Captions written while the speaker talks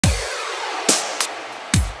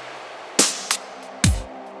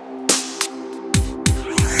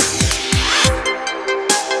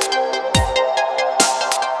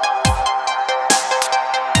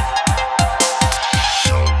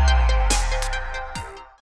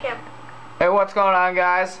what's going on,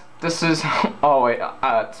 guys? This is... oh, wait,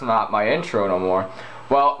 it's not my intro no more.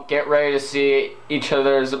 Well, get ready to see each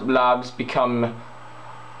other's blobs become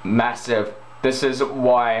massive. This is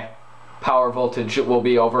why power voltage will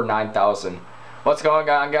be over 9,000. What's going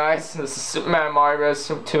on, guys? This is Superman Marvis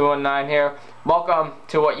 219 here. Welcome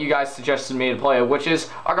to what you guys suggested me to play, which is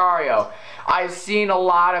Agario. I've seen a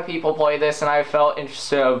lot of people play this, and I felt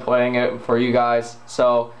interested in playing it for you guys.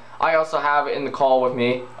 So I also have it in the call with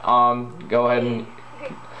me. Go ahead and...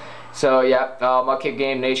 So yeah, Mudkip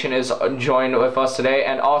Game Nation is joined with us today,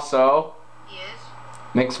 and also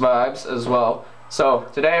Minx Vibes as well. So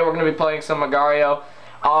today we're going to be playing some Agario.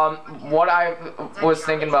 What I was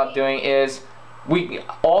thinking about doing is we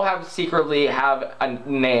all secretly have a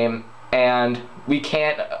name, and we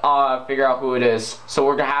can't figure out who it is. So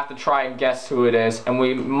we're gonna have to try and guess who it is, and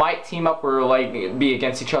we might team up or like be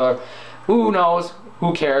against each other. Who knows?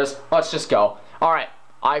 Who cares? Let's just go. All right,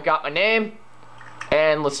 I've got my name,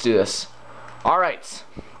 and let's do this. All right.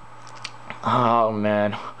 Oh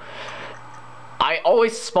man, I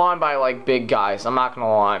always spawn by like big guys. I'm not gonna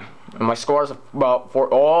lie. And my score is about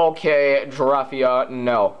 4. Okay, Giraffia,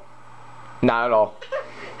 no, not at all.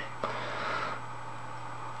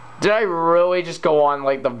 Did I really just go on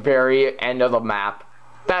like the very end of the map?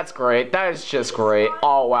 That's great. That is just great.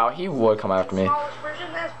 Oh wow, he would come after me.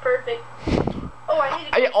 That's perfect. Oh,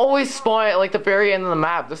 I always spawn at like the very end of the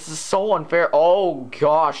map. This is so unfair. Oh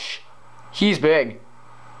gosh, he's big.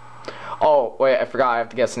 Oh wait, I forgot. I have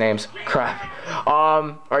to guess names. Crap.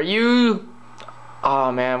 Are you?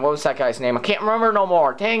 Oh man, what was that guy's name? I can't remember no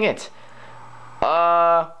more. Dang it.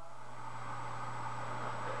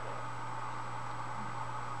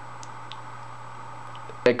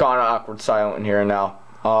 It got an awkward silent in here now.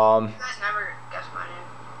 You guys never guessed my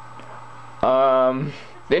name.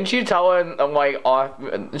 Didn't you tell it like off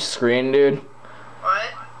screen, dude?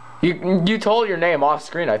 What? You told your name off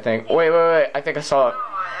screen, I think. Wait. I think I saw it. No,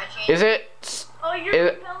 I changed Is it? Oh, you're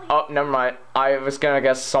Is, oh, never mind. I was gonna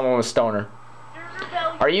guess someone was Stoner. You're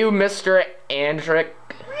rebellious. Are you Mr. Andrick?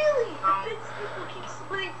 Really? The big people keep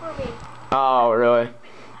splitting for me. Oh, really?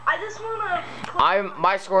 I just wanna...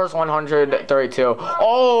 My score is 132.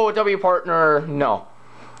 Oh, W partner. No,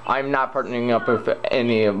 I'm not partnering up with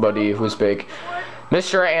anybody who's big.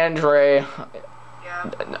 Mr. Andre.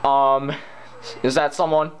 Yeah. Is that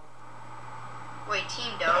someone? Wait,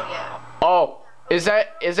 Team Doe, yeah. Oh, is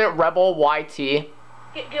it Rebel YT?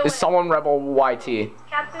 Is someone Rebel YT?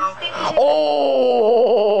 Captain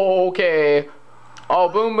Oh, okay. Oh,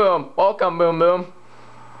 Boom Boom. Welcome, Boom Boom.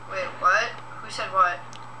 Wait, what? Who said what?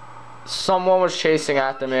 Someone was chasing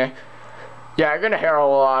after me. Yeah, you're gonna hear a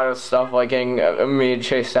lot of stuff like getting me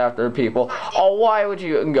chased after people. Oh, why would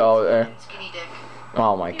you go there? Skinny dick.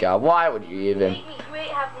 Oh my god, why would you even? You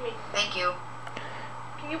ain't half of me. Thank you.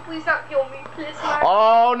 Can you please not kill me, please?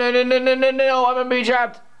 Oh, no, I'm gonna be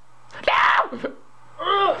trapped.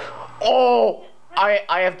 No! Oh,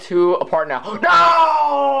 I have 2 apart now. No!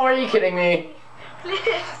 Are you kidding me? Please.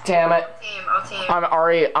 Damn it. I'll team.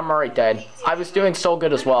 I'm already dead. I was doing so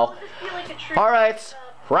good as well. Alright,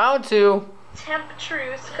 round 2. Temp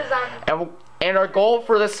truce, because I'm... And our goal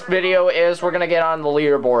for this video is we're gonna get on the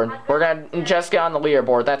leaderboard. We're gonna just get on the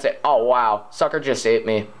leaderboard. That's it. Oh wow, sucker just ate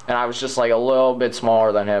me, and I was just like a little bit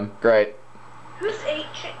smaller than him. Great. Who's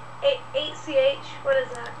 8CH? What is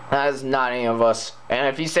that? That is not any of us. And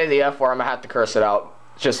if you say the F word, I'm gonna have to curse it out.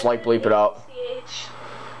 Just like bleep it out. 8CH.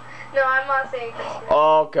 No, I'm not saying this.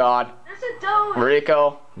 Oh god. There's a doe.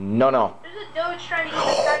 Rico. No. There's a doe trying to eat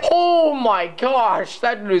this guy. Oh my gosh,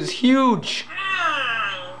 that dude is huge.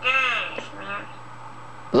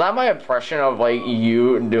 Is that my impression of like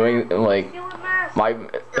you doing like my?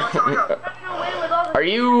 Are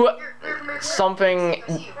you something?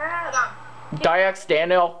 Diex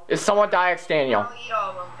Daniel? Is someone Diex Daniel?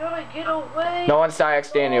 No one's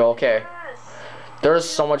Diex Daniel. Okay. There's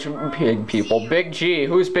so much big people. Big G.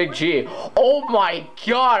 Who's Big G? Oh my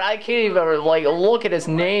god! I can't even like look at his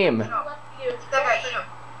name.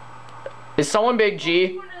 Is someone Big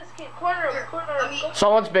G?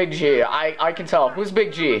 Someone's Big G. I can tell. Who's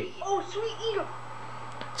Big G? Oh, sweet eater.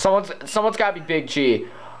 Someone's gotta be Big G.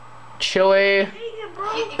 Chili.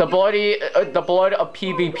 The blood of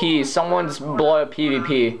PvP. Someone's blood of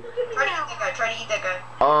PvP. Try to eat that guy.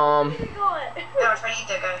 No, try to eat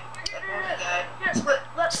that guy.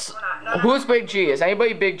 Who's Big G? Is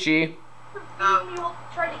anybody Big G?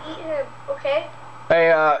 Try to eat him, okay?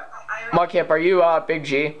 Hey, Mudkip, are you Big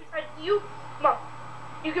G? Mom,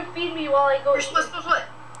 you can feed me while I go. Split.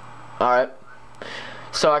 Alright.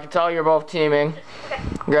 So I can tell you're both teaming. Okay.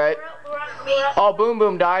 Great. We're out. Oh, Boom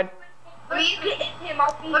Boom died. Let me hit him.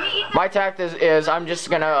 I'll feed him. My tactic is I'm just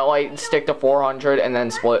gonna like stick to 400 and then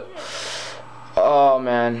split. Oh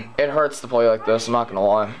man, it hurts to play like this. I'm not gonna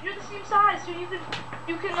lie. You're the same size, so you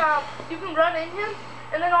can run in him,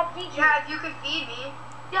 and then I'll feed you. Yeah, if you can feed me.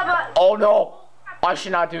 Yeah, but. Oh no, I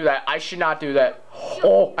should not do that. I should not do that.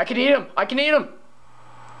 Oh, I can eat him. I can eat him.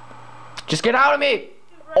 Just get out of me.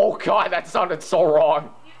 Oh god, that sounded so wrong.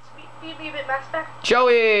 Feed me a bit, Max, back.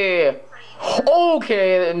 Joey.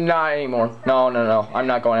 Okay, not anymore. No. I'm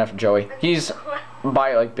not going after Joey. He's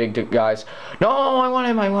by like big guys. No, I want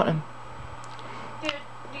him. Dude,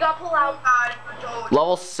 you gotta pull out.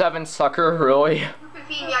 Level 7 sucker, really? You can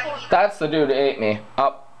feed me, I can eat. That's the dude who ate me.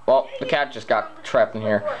 Oh, well, the cat just got trapped in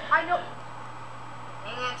here. I know.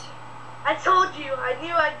 Dang it. I told you. I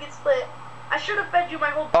knew I'd get split. I should have fed you my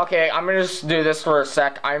whole. Okay, I'm gonna just do this for a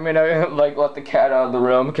sec. I'm gonna like let the cat out of the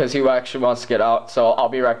room because he actually wants to get out. So I'll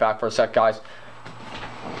be right back for a sec, guys.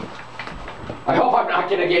 I hope I'm not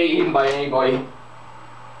gonna get eaten by anybody.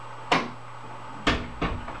 I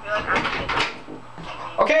feel like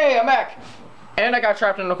I'm Okay, I'm back. And I got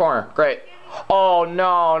trapped in the corner. Great. Oh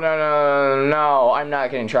no! I'm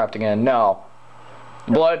not getting trapped again. No.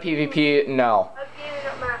 Blood PvP. No. I'm giving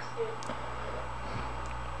up Max, dude.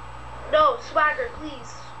 No, Swagger,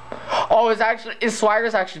 please. Oh, is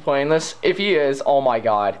Swagger's actually playing this? If he is, oh my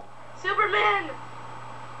god. Superman!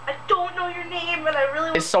 I don't know your name, and I really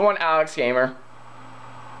want. Is someone Alex Gamer?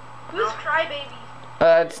 Who's Crybaby?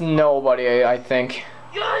 That's nobody, I think.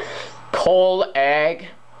 Yes! Cold Egg?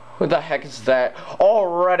 Who the heck is that? Oh,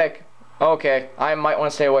 Reddick. Okay, I might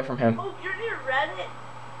want to stay away from him. Oh, you're near Reddit?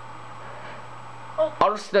 Oh,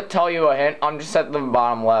 I'll just tell you a hint. I'm just at the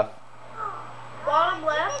bottom left. bottom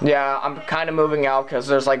left? Yeah, I'm kind of moving out because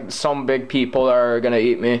there's like some big people that are gonna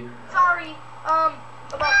eat me. Sorry. About.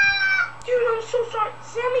 Dude, I'm so sorry.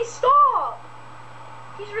 Sammy, stop!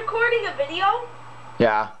 He's recording a video?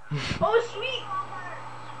 Yeah. Oh, sweet.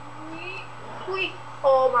 Sweet.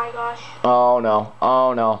 Oh my gosh. Oh no.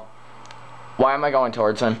 Oh no. Why am I going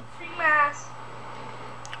towards him? Free mass.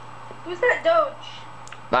 Who's that Doge?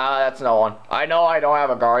 Nah, that's no one. I know I don't have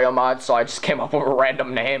a Gario mod, so I just came up with a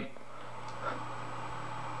random name.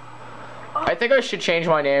 I think I should change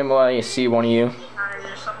my name when I see one of you. Connor,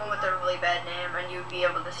 there's someone with a really bad name, and you'd be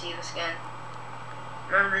able to see the skin.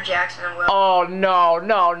 Remember Jackson and Will? Oh no.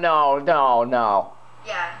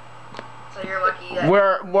 Yeah. So you're lucky that.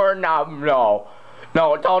 We're not.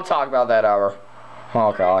 No, don't talk about that ever.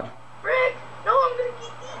 Oh god. Rick! No, I'm gonna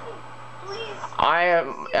get eaten! Please! I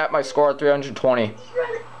am at my score of 320. Reddit,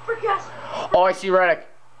 for gas! Oh, I see Reddick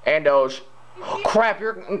and Doge. Crap,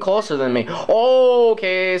 you're closer than me.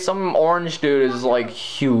 Okay, some orange dude is like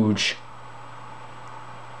huge.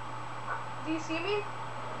 Do you see me?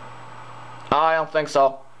 I don't think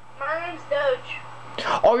so. My name's Doge.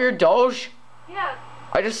 Oh, you're Doge? Yeah,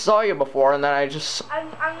 I just saw you before and then I just... I'm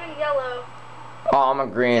in yellow. Oh, I'm a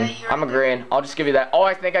green. I'm a green. I'll just give you that. Oh,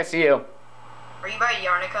 I think I see you. Are you by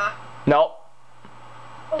Yarnica? Nope.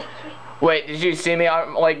 Oh, sweet. Wait, did you see me?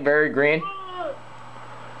 I'm like very green.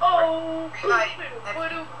 Oh,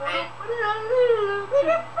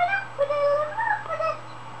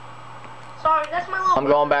 sorry, that's my little. I'm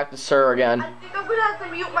going back to Sir again. I think I'm gonna have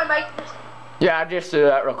to mute my mic. Yeah, just do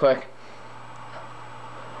that real quick.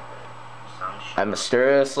 And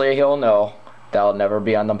mysteriously he'll know that'll never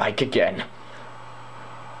be on the mic again.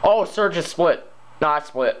 Oh, Sir just split. Not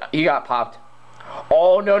split. He got popped.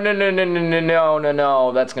 Oh no.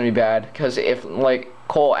 That's gonna be bad. Cause if like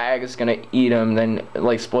Cole Ag is gonna eat him, then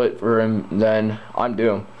like split for him, then I'm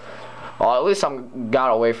doomed. Well, at least I'm got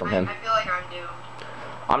away from him. I feel like I'm doomed.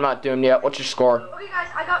 I'm not doomed yet. What's your score? Okay, guys,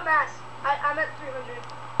 I got mass. I'm at 300.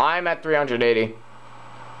 I'm at 380.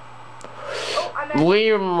 Oh, I'm at.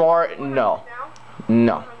 Leamore, no.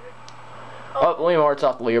 No. Oh, Oh, Leamore's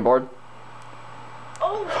off the leaderboard.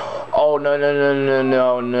 oh, Oh, no.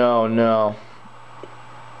 no.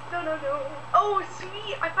 Oh,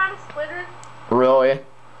 sweet. I found a splitter. Really?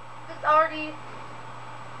 It's already.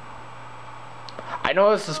 I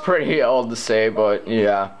know this is pretty old to say, but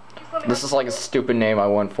yeah. This is like a stupid name I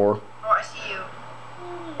went for. Oh, I see you.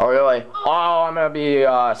 Oh, really? Oh, I'm gonna be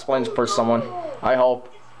splitting for someone. I hope.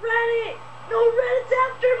 It's Reddit. No, Reddit's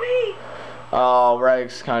after me. Oh,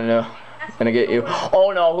 Reg's kind of gonna get you.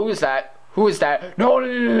 Oh no, who is that? Who is that? No,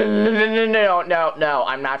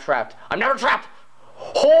 I'm not trapped. I'm never trapped.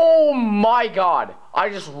 Oh my god. I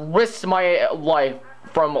just risked my life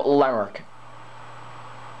from Lemurk.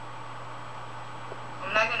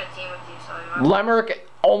 I'm not gonna team with you, so Lemurk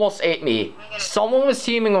almost ate me. Someone was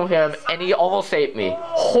teaming with him and he almost ate me.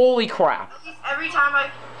 Holy crap. every time my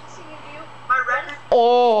record.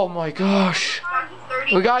 Oh my gosh.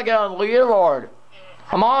 30. We gotta get on the leaderboard.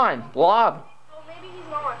 Come on, blob. Oh, maybe he's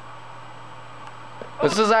not.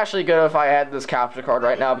 This is actually good if I had this capture card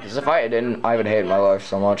right now, because if I didn't, I would hate my life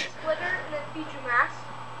so much. Splitter and then feed you mass.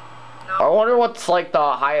 I wonder what's like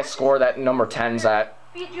the highest score that number 10's at.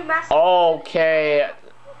 Feed you mass. Okay.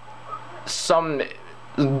 Some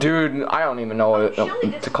dude, I don't even know what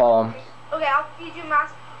to call him. Okay, I'll feed you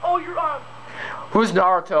mass. Oh, you're on. Who's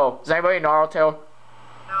Naruto? Is anybody Naruto?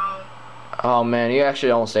 No. Oh man, you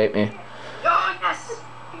actually almost ate me. Oh, yes.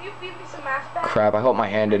 Can you feed me some mass back? Crap, I hope my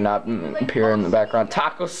hand did not appear in the background.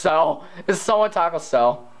 Taco Cell. Is someone Taco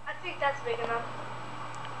Cell? I think that's big enough.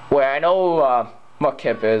 Wait, I know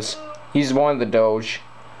Mudkip is. He's one of the Doge.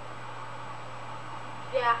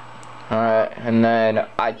 Yeah. Alright, and then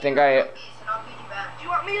I think I... And I'll feed you back. Do you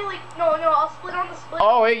want me to like? No, I'll split on the split.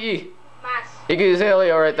 Oh, Iggy! Mass. Iggy's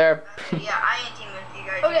Helio right there. Yeah, I ain't teaming with you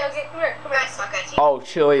guys. Okay, come here. You guys suck at team. Oh,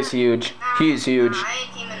 Chili's huge. He's huge. I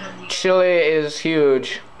ain't teaming with you. Chile is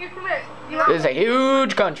huge. Here, come here. You want It's a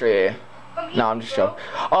huge country. come eat, No, I'm just bro?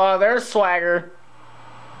 joking. There's Swagger.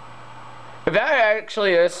 If that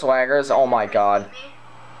actually is Swagger's, oh my god. Me?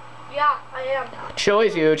 Yeah, I am.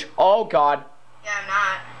 Chili's huge. Oh god. Yeah, I'm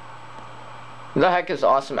not. Who the heck is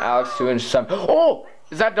Awesome Alex 2-7? Oh!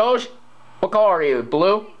 Is that Doge? What color are you?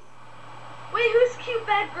 Blue? Wait, who's cute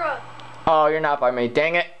Bedgra? Oh, you're not by me.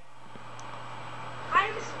 Dang it. I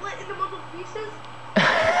am split into multiple pieces.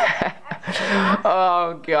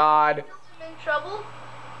 Oh god. I'm in trouble.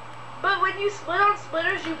 But when you split on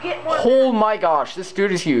splitters, you get more. Oh my gosh, this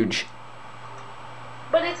dude is huge.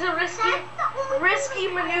 But it's a risky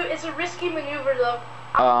maneuver. It's a risky maneuver though.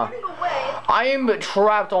 Uh, I'm running away. I am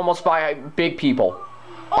trapped almost by big people.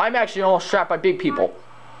 I'm actually almost trapped by big people.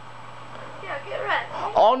 Yeah, get red.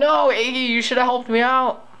 Oh no, Iggy, you should have helped me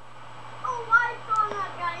out. Oh my god, that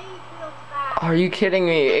guy feels bad. Are you kidding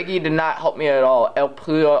me? Iggy did not help me at all. El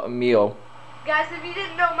Puyo Mio. Guys, if you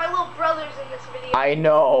didn't know, my little brother's in this video. I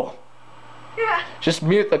know. Yeah. Just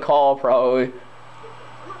mute the call, probably.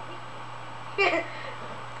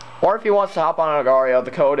 Or if he wants to hop on Agario,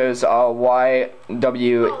 the code is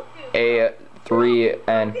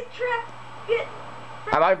YWA3N. Get trapped. Get.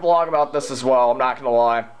 I might vlog about this as well, I'm not gonna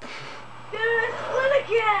lie. Dude, split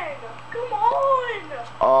again. Come on.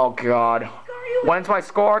 Oh god. Agario, When's my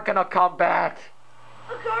score gonna come back?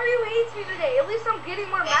 Agario hates me today. At least I'm getting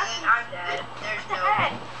more And mass. I'm dead. There's no.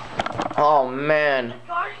 Hey, Oh man.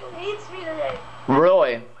 Agario hates me today.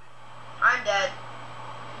 Really? I'm dead.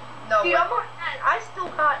 No Dude, way. I'm not dead.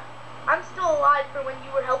 I'm still alive from when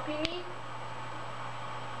you were helping me.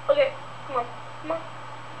 Okay, come on. Come on.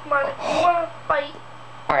 Come on. You wanna fight?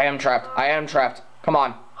 I am trapped. I am trapped. Come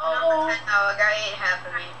on. Oh. No, a guy ate half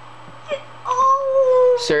of me.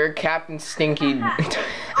 Oh. Sir, Captain Stinky.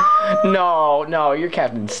 No, no, you're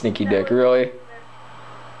Captain Stinky Dick, really?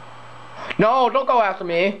 No, don't go after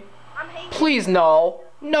me. I'm hating. Please, no.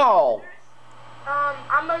 No.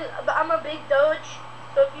 I'm a big Doge,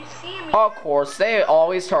 so if you see me. Of course, they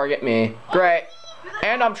always target me. Great.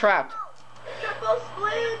 And I'm trapped. Triple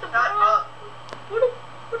split. Shut up.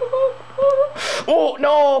 Oh,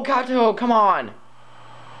 no, Gato, come on.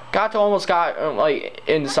 Gato almost got, like,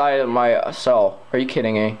 inside of my cell. Are you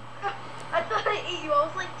kidding me? I thought I ate you. I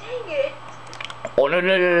was like, dang it. Oh, no,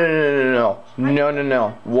 no, no, no, no, no, no. No, no,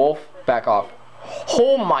 no. Wolf, back off.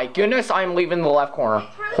 Oh, my goodness, I'm leaving the left corner.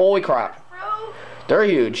 Holy crap. Bro. They're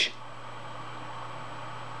huge.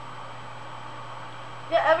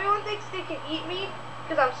 Yeah, everyone thinks they can eat me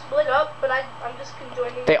because I'm split up, but I'm just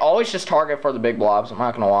conjoining. They always just target for the big blobs, I'm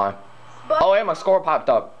not gonna lie. But Oh, yeah, my score popped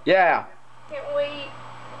up. Yeah. can't wait.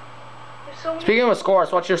 There's so many. Speaking of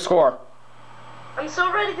scores, what's your score? I'm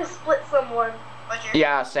so ready to split someone. What's your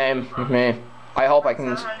Yeah, same with me. I hope I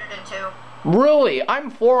can. 702. Really? I'm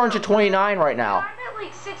 429 right now. I'm at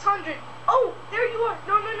like 600. Oh, there you are.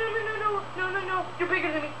 No, no, no, no, no, no, no, no, no. You're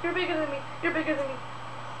bigger than me. You're bigger than me. You're bigger than me.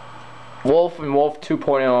 Wolf and Wolf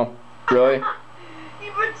 2.0. Really? He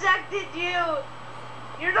protected you.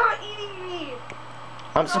 You're not eating me.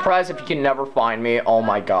 I'm surprised if you can never find me. Oh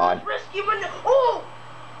my god. Risky man. Oh.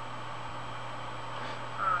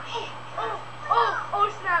 Oh,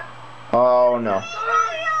 snap. Oh no.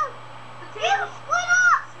 The table split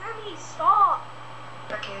up. Sammy, stop.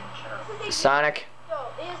 Okay, shut up. Sonic.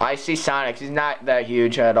 I see Sonic. He's not that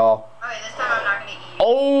huge at all. Okay, this time I'm not gonna eat you.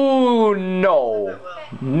 Oh I no. will.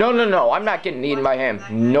 No, no, no. I'm not getting eaten by him.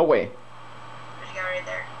 No way. There's a guy right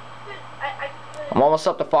there. I'm almost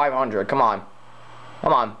up to 500. Come on.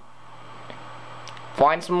 Come on.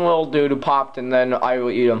 Find some little dude who popped and then I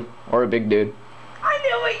will eat him. Or a big dude. I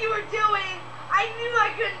knew what you were doing. I knew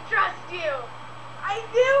I couldn't trust you. I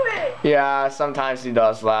knew it. Yeah, sometimes he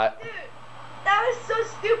does that. Dude, That was so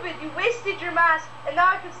stupid. You wasted your mask, and now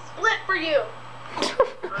I can split for you.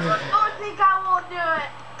 Don't think I won't do it.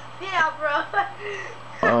 Yeah,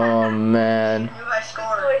 bro. Oh man. New high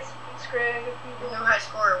score. New high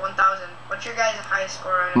score, 1,000. What's your guys' highest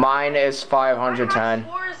score on it? Mine is 510. My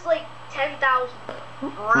score is like 10,000.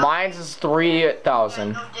 Mine's is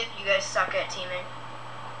 3,000. No dip, you guys suck at teaming.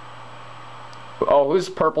 Oh, who's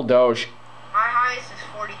Purple Doge? My highest is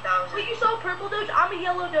 40,000. Wait, you saw purple Doge? I'm a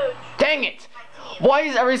yellow Doge. Dang it! Why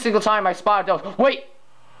is every single time I spot a Doge? Wait!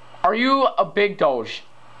 Are you a big Doge?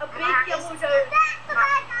 A big yellow Doge.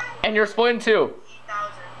 And you're splitting too?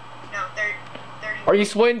 8,000. No, 30. Are you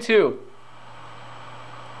splitting too?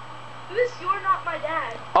 Lewis, you're not my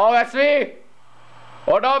dad. Oh, that's me!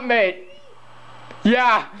 What up, mate?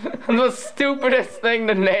 Yeah, the stupidest thing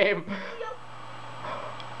to name.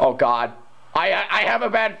 Oh God, I have a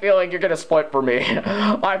bad feeling you're gonna split for me.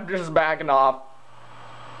 I'm just backing off.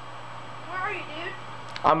 Where are you, dude?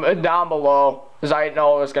 I'm down below, because I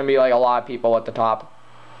know there's gonna be like a lot of people at the top.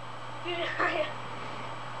 Dude,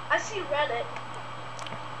 I see Reddit.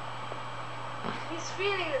 He's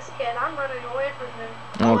feeding this kid. I'm running away from him.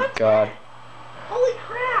 Oh God. Dead. Holy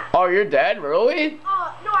crap! Oh, you're dead? Really?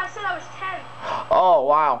 No, I said I was 10. Oh,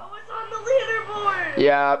 wow. I was on the leaderboard.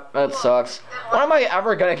 Yeah, that sucks. When am I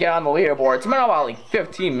ever gonna get on the leaderboard? It's been about like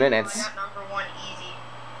 15 minutes. I got number 1 easy.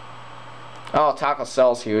 Oh, Taco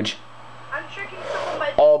Cell's huge. I'm tricking someone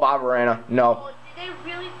by... Oh, Bob Arena. No. Oh, they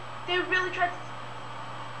really tried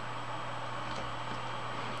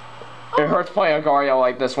to... It hurts playing Agario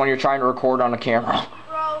like this when you're trying to record on a camera.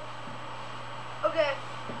 Bro. Okay.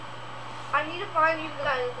 I need to find you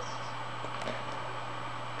guys.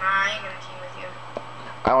 Nah, I ain't gonna team with you.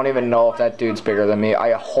 I don't even know if that dude's bigger than me.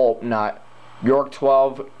 I hope not. York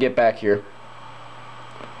 12, get back here.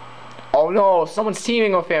 Oh no, someone's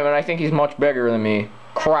teaming with him and I think he's much bigger than me.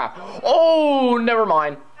 Crap. Oh, never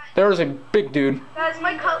mind. There's a big dude. Guys,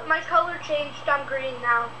 my color changed. I'm green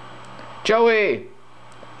now. Joey.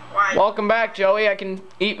 Why? Welcome back, Joey. I can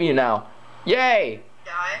eat you now. Yay.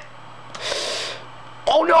 Die?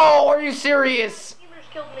 Oh no, are you serious?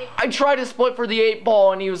 Steelers killed me. I tried to split for the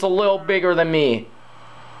 8-ball and he was a little bigger than me.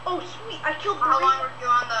 Oh, sweet. I killed How three. long were you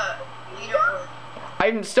on the leaderboard?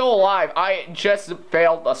 I'm still alive. I just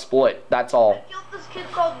failed a split. That's all. I killed this kid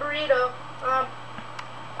called Burrito.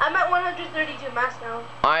 I'm at 132 mass now.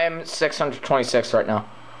 I am 626 right now.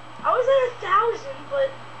 I was at 1,000,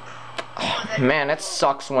 but... Man, it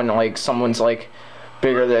sucks when like someone's like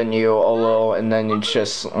bigger than you a little and then you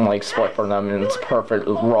just like split for them and it's perfect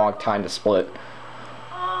wrong time to split.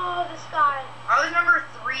 Oh, this guy. I was number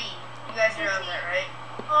 3. You guys know that,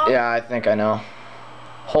 right? Yeah, I think I know.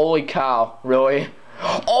 Holy cow, really?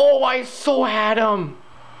 Oh, I so had him!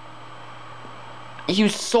 He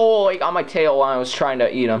was so like on my tail when I was trying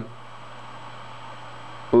to eat him.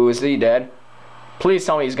 Ooh, is he dead? Please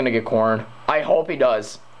tell me he's gonna get cornered. I hope he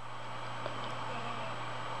does.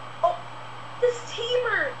 Oh, this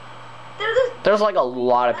teamer. There's like a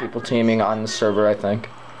lot of people teaming on the server, I think.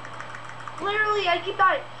 Literally, I keep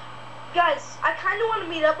dying. Guys, I kind of want to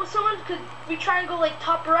meet up with someone. Could we try and go like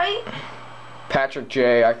top right? Patrick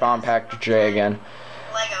J. I found Patrick J. again.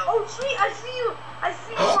 Lego. Oh, sweet. I see you. I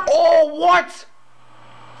see you. On Oh, what?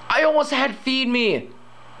 I almost had feed me.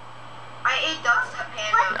 I ate Dust a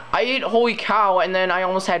Panda. I ate holy cow and then I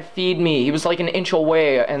almost had feed me. He was like an inch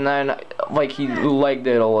away and then like he legged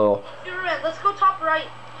it a little. Superman, let's go top right.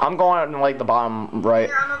 I'm going like the bottom right.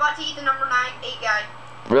 Here, I'm about to eat the number 8 guy.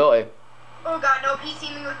 Really? Oh god, no, he's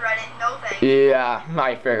teaming with Reddit. No thanks. Yeah,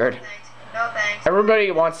 I figured. Thanks. No thanks.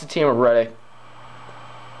 Everybody wants to team with Reddit.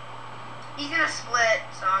 He's gonna split,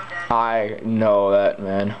 so I'm dead. I know that,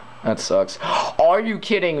 man. That sucks. Are you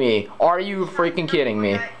kidding me? Are you freaking kidding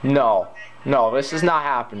me? No. No, this is not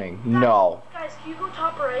happening. No. Guys, can you go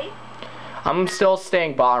top right? I'm still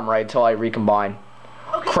staying bottom right till I recombine.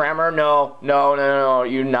 Okay. Kramer, no. No, no, no, no.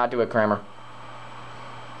 You not do it, Kramer.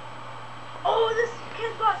 Oh, this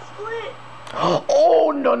kid got split.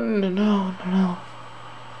 Oh, no, no, no, no, no.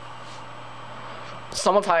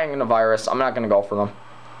 Someone's hiding in a virus. I'm not going to go for them.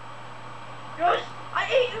 Yes, I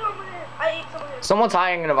ate someone here. I ate someone here. Someone's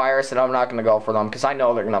hiding in a virus and I'm not going to go for them because I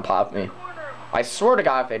know they're going to pop me. Corner. I swear to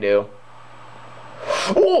God if they do.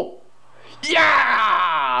 Oh!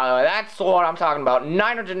 Yeah! That's what I'm talking about.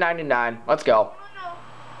 999. Let's go. No.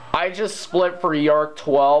 I just split for York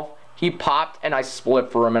 12. He popped and I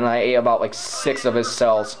split for him and I ate about like 6 of his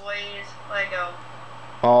cells. Boys, Lego.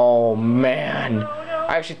 Oh man. No, no.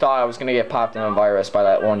 I actually thought I was gonna get popped in a virus by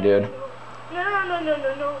that one dude. No, no, no, no,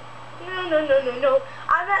 no, no. No, no, no, no, no.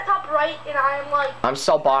 I'm at top right and I am like... I'm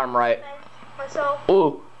still bottom right. Myself.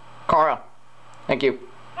 Ooh. Kara. Thank you.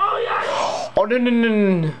 Oh, yeah. Oh, no, no, no,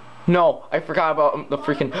 no. No, I forgot about the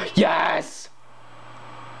freaking... Yes!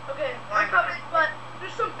 Okay, I'm coming, but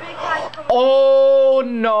there's some big guys coming. Oh,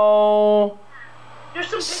 no. There's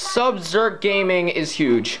some big guys Sub-Zerk Gaming is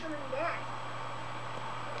huge.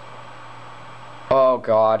 Oh,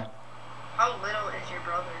 God. How little is your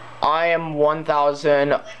brother? I am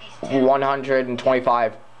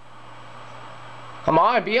 1,125. Come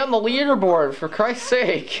on, be on the leaderboard, for Christ's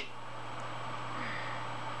sake.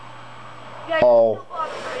 Yeah, Oh.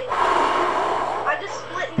 I just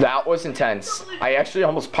split. That was intense. I actually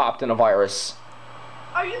almost popped in a virus.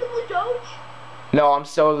 Are you the Blue Doge? No, I'm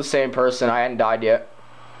still the same person. I hadn't died yet.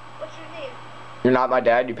 What's your name? You're not my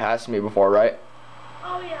dad. You passed me before, right?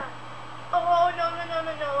 Oh, yeah. Oh, no.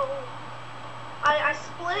 I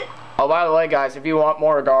split. Oh, by the way, guys, if you want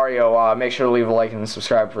more Agario, make sure to leave a like and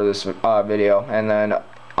subscribe for this video, and then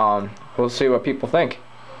we'll see what people think.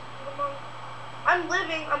 I'm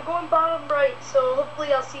living. I'm going bottom right, so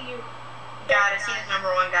hopefully I'll see you. God, I see the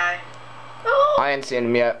 #1 guy. Oh! I ain't seen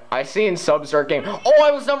him yet. I seen Sub-Zerk Game. Oh, I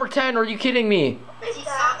was number 10. Are you kidding me? Is he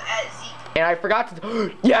sub at Z? And I forgot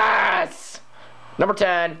to. Yes! Number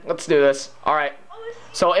 10. Let's do this. All right.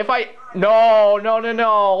 So if I. No.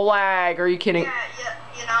 Lag. Are you kidding? Yeah,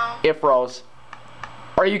 you know. It froze.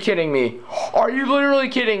 Are you kidding me? Are you literally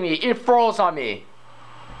kidding me? It froze on me. It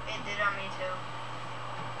did on me too.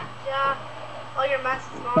 Yeah. All your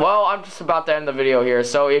messages. Well, I'm just about to end the video here.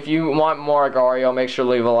 So if you want more Agario, make sure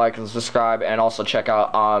to leave a like and subscribe, and also check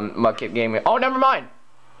out Mudkip Gaming. Oh, never mind.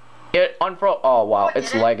 It unfroze. Oh wow,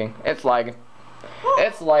 it's lagging. It's lagging.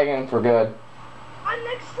 It's lagging for good. I'm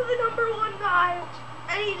next to the #1 guy,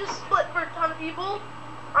 and he just split for a ton of people.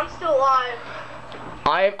 I'm still alive.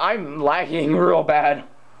 I'm lagging real bad.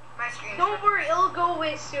 My screen. Don't worry, it'll go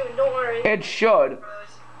away soon. Don't worry. It should.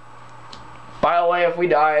 By the way, if we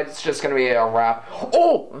die, it's just gonna be a wrap.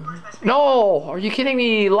 Oh! No! Are you kidding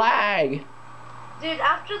me? Lag! Dude,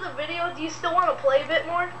 after the video, do you still want to play a bit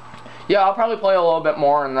more? Yeah, I'll probably play a little bit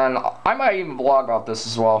more, and then I might even vlog about this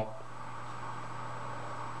as well.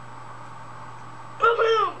 Boom,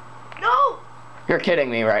 boom! No! You're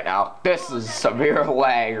kidding me right now. This is severe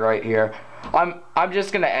lag right here. I'm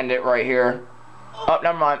just gonna end it right here. Oh,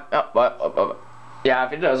 never mind. Yeah,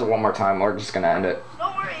 if it does it one more time, we're just gonna end it.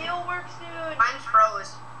 Don't worry, it'll work soon. Mine's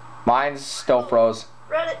froze. Mine's still froze.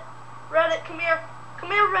 Reddit, come here.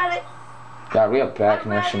 Come here, Reddit. God, we have bad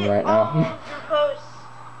connection right now. All of your posts.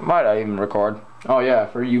 Might I even record? Oh yeah,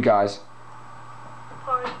 for you guys.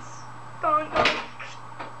 Puns. Gone.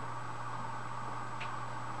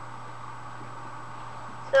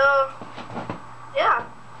 So, yeah.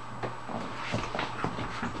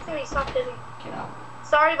 Sammy, stop hitting. Get out.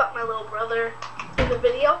 Sorry about my little brother in the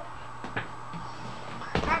video.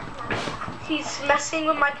 He's messing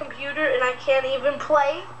with my computer and I can't even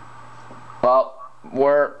play. Well,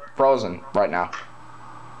 we're frozen right now.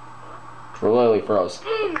 We're literally froze.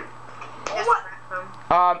 What?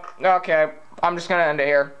 Okay, I'm just gonna end it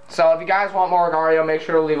here. So if you guys want more Agario, make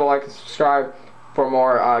sure to leave a like and subscribe for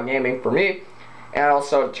more gaming for me. And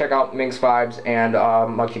also check out Minx Vibes and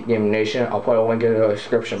Mudkip Gaming Nation. I'll put a link in the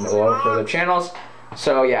description below for the channels.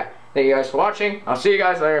 So yeah, thank you guys for watching. I'll see you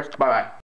guys later. Bye bye.